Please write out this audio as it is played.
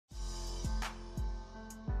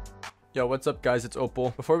Yo, what's up guys, it's Opal.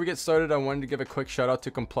 Before we get started, I wanted to give a quick shout out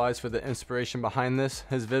to Complies for the inspiration behind this.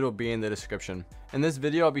 His vid will be in the description. In this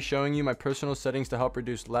video, I'll be showing you my personal settings to help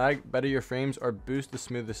reduce lag, better your frames, or boost the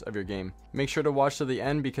smoothness of your game. Make sure to watch to the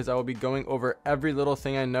end because I will be going over every little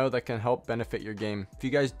thing I know that can help benefit your game. If you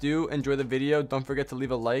guys do enjoy the video, don't forget to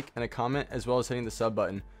leave a like and a comment as well as hitting the sub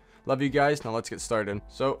button. Love you guys, now let's get started.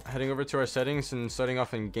 So heading over to our settings and starting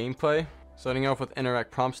off in gameplay. Starting off with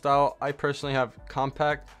interact prompt style, I personally have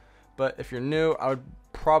compact. But if you're new, I would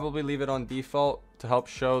probably leave it on default to help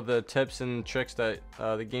show the tips and tricks that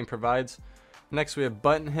the game provides. Next, we have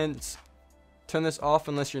button hints. Turn this off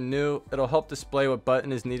unless you're new. It'll help display what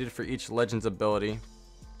button is needed for each legend's ability.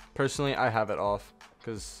 Personally, I have it off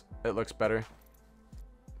because it looks better.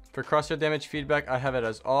 For crosshair damage feedback, I have it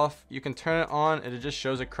as off. You can turn it on, and it just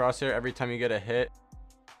shows a crosshair every time you get a hit.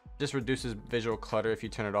 It just reduces visual clutter if you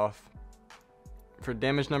turn it off. For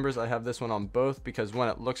damage numbers, I have this one on both because one,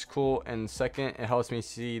 it looks cool, and second, it helps me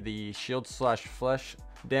see the shield / flesh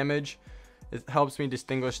damage. It helps me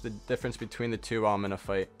distinguish the difference between the two while I'm in a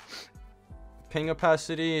fight. Ping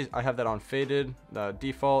opacity, I have that on faded. The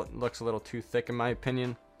default looks a little too thick in my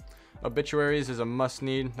opinion. Obituaries is a must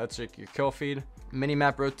need, that's like your kill feed.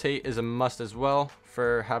 Minimap rotate is a must as well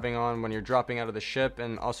for having on when you're dropping out of the ship,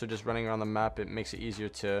 and also just running around the map, it makes it easier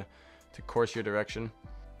to course your direction.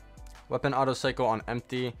 Weapon auto cycle on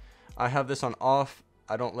empty. I have this on off.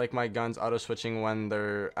 I don't like my guns auto switching when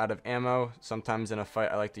they're out of ammo. Sometimes in a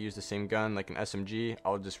fight I like to use the same gun, like an SMG.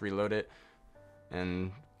 I'll just reload it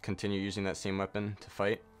and continue using that same weapon to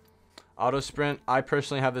fight. Auto sprint, I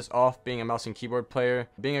personally have this off. Being a mouse and keyboard player,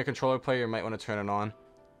 being a controller player, you might want to turn it on.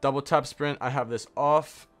 Double tap sprint, I have this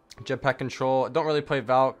off. Jetpack control, I don't really play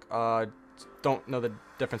Valk. Don't know the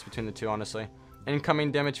difference between the two, honestly.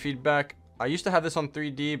 Incoming damage feedback, I used to have this on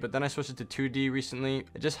 3D, but then I switched it to 2D recently.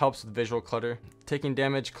 It just helps with visual clutter. Taking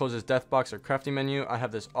damage closes death box or crafting menu. I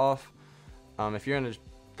have this off. If you're in a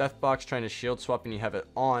death box trying to shield swap and you have it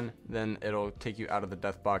on, then it'll take you out of the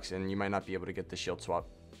death box and you might not be able to get the shield swap.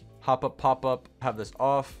 Hop up, pop up, I have this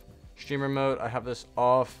off. Streamer mode, I have this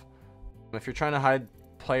off. If you're trying to hide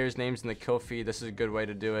players' names in the kill feed, this is a good way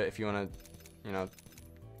to do it if you want to,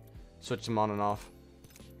 switch them on and off.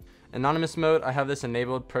 Anonymous mode, I have this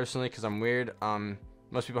enabled personally because I'm weird.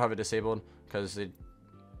 Most people have it disabled because they,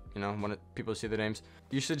 want people to see their names.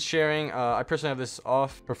 Usage sharing, I personally have this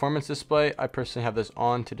off. Performance display, I personally have this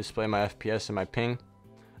on to display my FPS and my ping.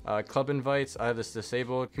 Club invites, I have this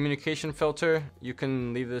disabled. Communication filter, you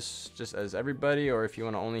can leave this just as everybody, or if you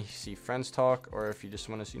want to only see friends talk, or if you just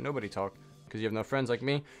want to see nobody talk because you have no friends like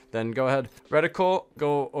me, then go ahead. Reticle,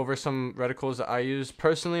 go over some reticles that I use.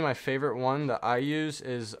 Personally, my favorite one that I use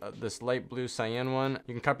is this light blue cyan one.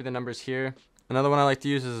 You can copy the numbers here. Another one I like to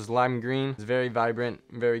use is this lime green. It's very vibrant,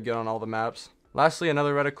 very good on all the maps. Lastly,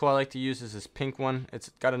 another reticle I like to use is this pink one. It's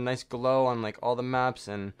got a nice glow on like all the maps,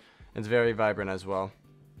 and it's very vibrant as well.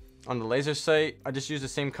 On the laser sight, I just use the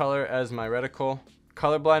same color as my reticle.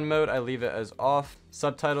 Colorblind mode, I leave it as off.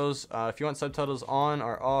 Subtitles, if you want subtitles on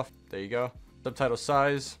or off, there you go. Subtitle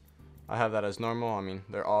size, I have that as normal. I mean,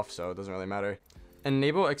 they're off, so it doesn't really matter.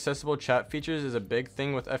 Enable accessible chat features is a big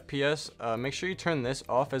thing with FPS. Make sure you turn this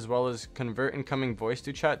off, as well as convert incoming voice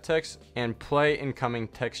to chat text and play incoming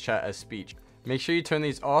text chat as speech. Make sure you turn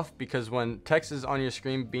these off because when text is on your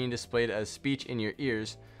screen being displayed as speech in your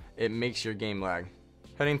ears, it makes your game lag.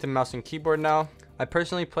 Heading to mouse and keyboard now. I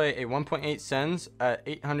personally play a 1.8 sens at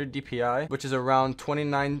 800 DPI, which is around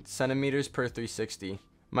 29 centimeters per 360.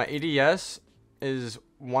 My ADS is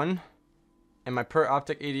 1, and my per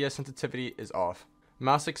optic ADS sensitivity is off.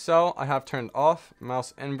 Mouse accel I have turned off.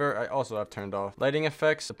 Mouse invert I also have turned off. Lighting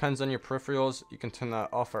effects depends on your peripherals. You can turn that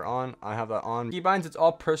off or on. I have that on. Keybinds, it's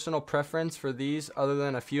all personal preference for these, other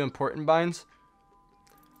than a few important binds.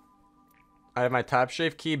 I have my tap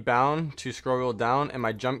strafe key bound to scroll wheel down and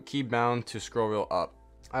my jump key bound to scroll wheel up.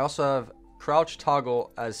 I also have crouch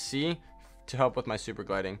toggle as C to help with my super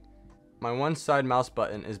gliding. My one side mouse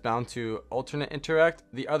button is bound to alternate interact.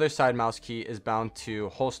 The other side mouse key is bound to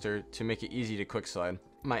holster to make it easy to quick slide.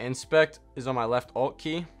 My inspect is on my left alt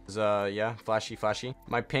key. Yeah, flashy.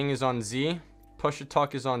 My ping is on Z. Push to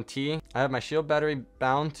talk is on T. I have my shield battery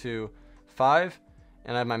bound to 5,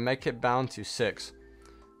 and I have my medkit bound to 6.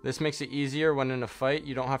 This makes it easier when in a fight.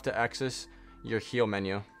 You don't have to access your heal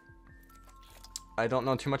menu. I don't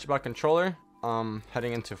know too much about controller.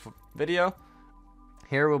 Heading into video.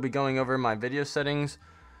 Here we'll be going over my video settings,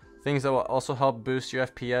 things that will also help boost your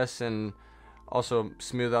FPS and also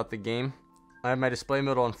smooth out the game. I have my display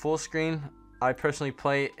mode on full screen. I personally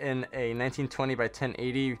play in a 1920 by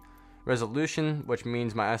 1080 resolution, which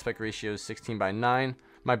means my aspect ratio is 16:9.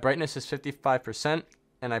 My brightness is 55%.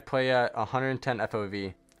 and I play at 110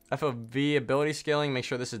 FOV. FOV ability scaling, make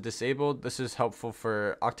sure this is disabled. This is helpful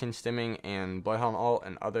for Octane stimming and Bloodhound ult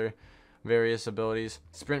and other various abilities.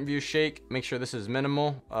 Sprint view shake, make sure this is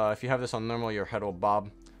minimal. If you have this on normal, your head will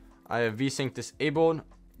bob. I have VSync disabled.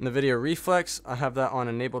 NVIDIA reflex, I have that on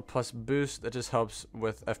enabled plus boost. That just helps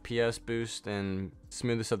with FPS boost and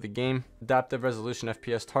smoothness of the game. Adaptive resolution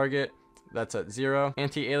FPS target, that's at 0.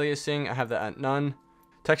 Anti-aliasing, I have that at none.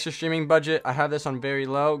 Texture streaming budget, I have this on very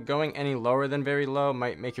low. Going any lower than very low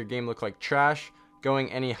might make your game look like trash.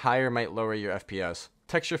 Going any higher might lower your FPS.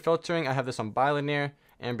 Texture filtering, I have this on bilinear.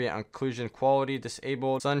 Ambient occlusion quality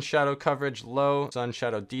disabled. Sun shadow coverage low. Sun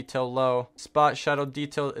shadow detail low. Spot shadow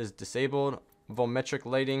detail is disabled. Volumetric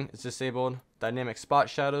lighting is disabled. Dynamic spot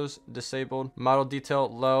shadows disabled. Model detail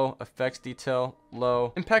low. Effects detail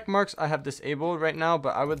low. Impact marks I have disabled right now,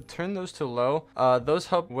 but I would turn those to low. Those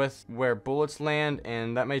help with where bullets land,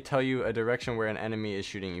 and that may tell you a direction where an enemy is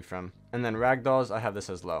shooting you from. And then ragdolls, I have this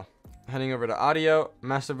as low. Heading over to audio,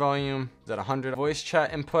 master volume is at 100. Voice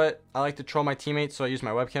chat input, I like to troll my teammates, so I use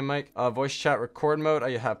my webcam mic. Voice chat record mode,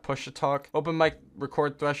 I have push to talk. Open mic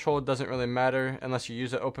record threshold doesn't really matter unless you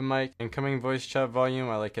use an open mic. Incoming voice chat volume,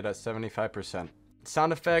 I like it at 75%.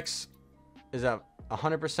 Sound effects is at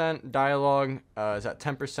 100%. Dialogue is at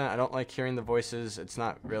 10%. I don't like hearing the voices. It's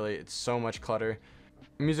so much clutter.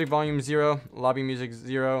 Music volume 0, lobby music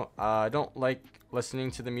 0. I don't like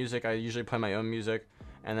listening to the music. I usually play my own music.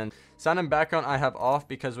 And then sound and background I have off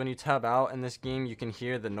because when you tab out in this game, you can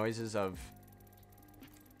hear the noises of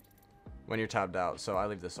when you're tabbed out. So I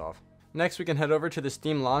leave this off. Next, we can head over to the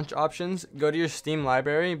Steam launch options. Go to your Steam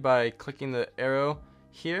library by clicking the arrow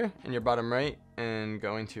here in your bottom right and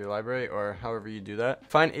going to your library, or however you do that.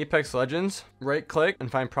 Find Apex Legends, right click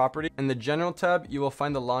and find property. In the general tab, you will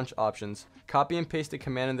find the launch options. Copy and paste the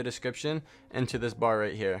command in the description into this bar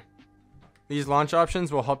right here. These launch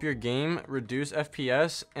options will help your game reduce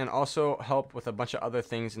FPS and also help with a bunch of other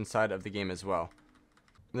things inside of the game as well.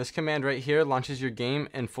 This command right here launches your game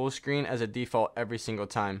in full screen as a default every single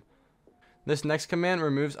time. This next command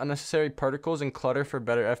removes unnecessary particles and clutter for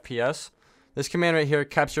better FPS. This command right here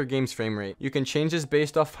caps your game's frame rate. You can change this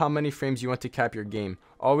based off how many frames you want to cap your game.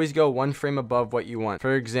 Always go one frame above what you want.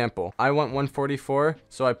 For example, I want 144,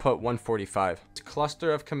 so I put 145. This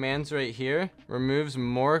cluster of commands right here removes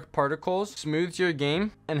more particles, smooths your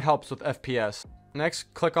game, and helps with FPS.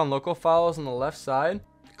 Next, click on local files on the left side.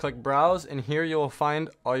 Click browse, and here you will find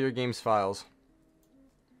all your game's files.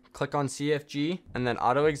 Click on CFG and then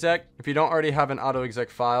auto exec. If you don't already have an auto exec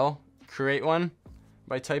file, create one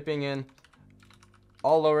by typing in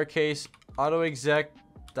all lowercase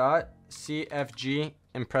autoexec.cfg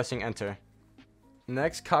and pressing enter.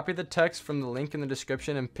 Next, copy the text from the link in the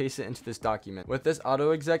description and paste it into this document. With this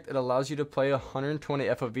autoexec, it allows you to play 120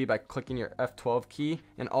 FOV by clicking your F12 key,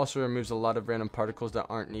 and also removes a lot of random particles that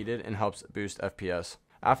aren't needed and helps boost FPS.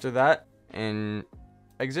 After that, and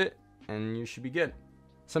exit, and you should be good.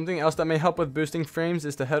 Something else that may help with boosting frames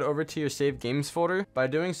is to head over to your saved games folder. By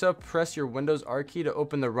doing so, press your Windows R key to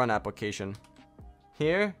open the run application.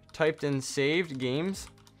 Here, type in saved games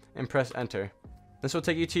and press enter. This will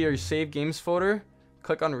take you to your saved games folder.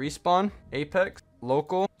 Click on respawn, Apex,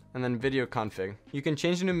 local, and then video config. You can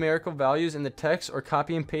change the numerical values in the text or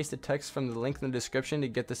copy and paste the text from the link in the description to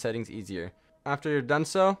get the settings easier. After you're done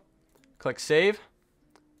so, click save,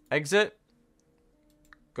 exit,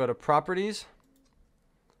 go to properties,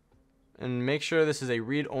 and make sure this is a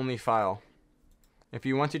read-only file. If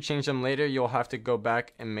you want to change them later, you'll have to go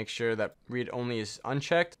back and make sure that read-only is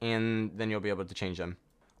unchecked, and then you'll be able to change them.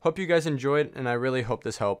 Hope you guys enjoyed, and I really hope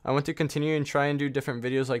this helped. I want to continue and try and do different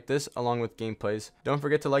videos like this along with gameplays. Don't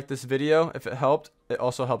forget to like this video. If it helped, it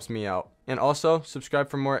also helps me out. And also, subscribe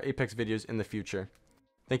for more Apex videos in the future.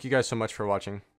 Thank you guys so much for watching.